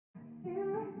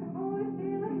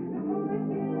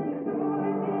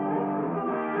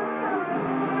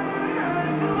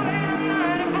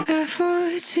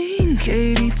14,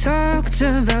 Katie talked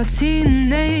about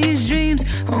teenage dreams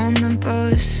on the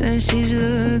bus, and she's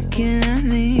looking at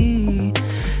me,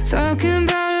 talking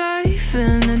about life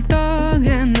and a dog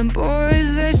and the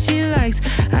boys that she likes.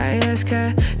 I ask,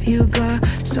 have you got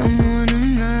someone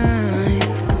in mind?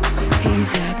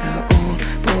 He's at the old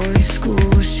boys'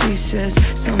 school. She says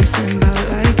something about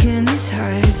liking his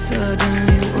height,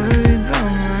 suddenly worried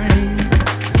about mine.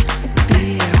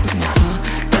 بياخد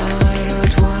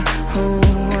مخدرات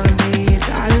وهو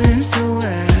بيتعلم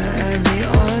سواقة،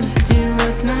 بيقضي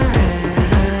وقت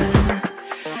معاه.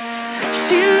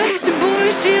 She likes a boy,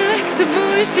 she likes a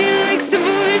boy, she likes a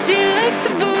boy, she likes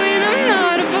a boy, and I'm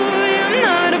not a boy, I'm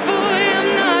not a boy, I'm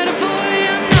not a boy,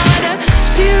 I'm not a.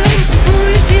 She likes a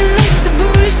boy, she likes a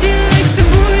boy, she likes a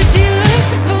boy, she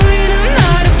likes a boy, and I'm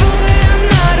not a boy, I'm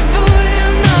not a boy,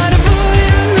 I'm not a boy,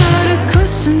 I'm not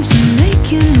accustomed to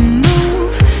making a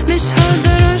move. مش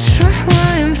هقدر أشرح why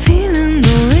I'm feeling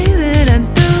the way that I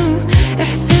do.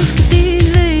 إحساس جديد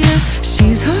ليا.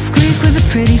 She's half Greek with a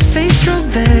pretty face,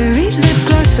 strawberry lip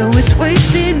gloss, so it's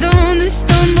wasted on this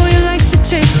dumb boy who likes to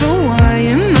chase. But why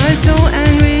am I so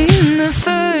angry in the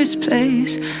first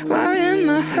place? Why am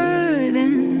I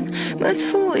hurting?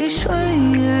 مدفوقي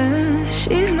شوية.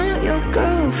 She's not your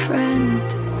girlfriend.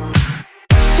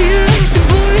 She likes a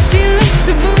boy, she likes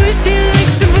a boy, she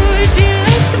likes a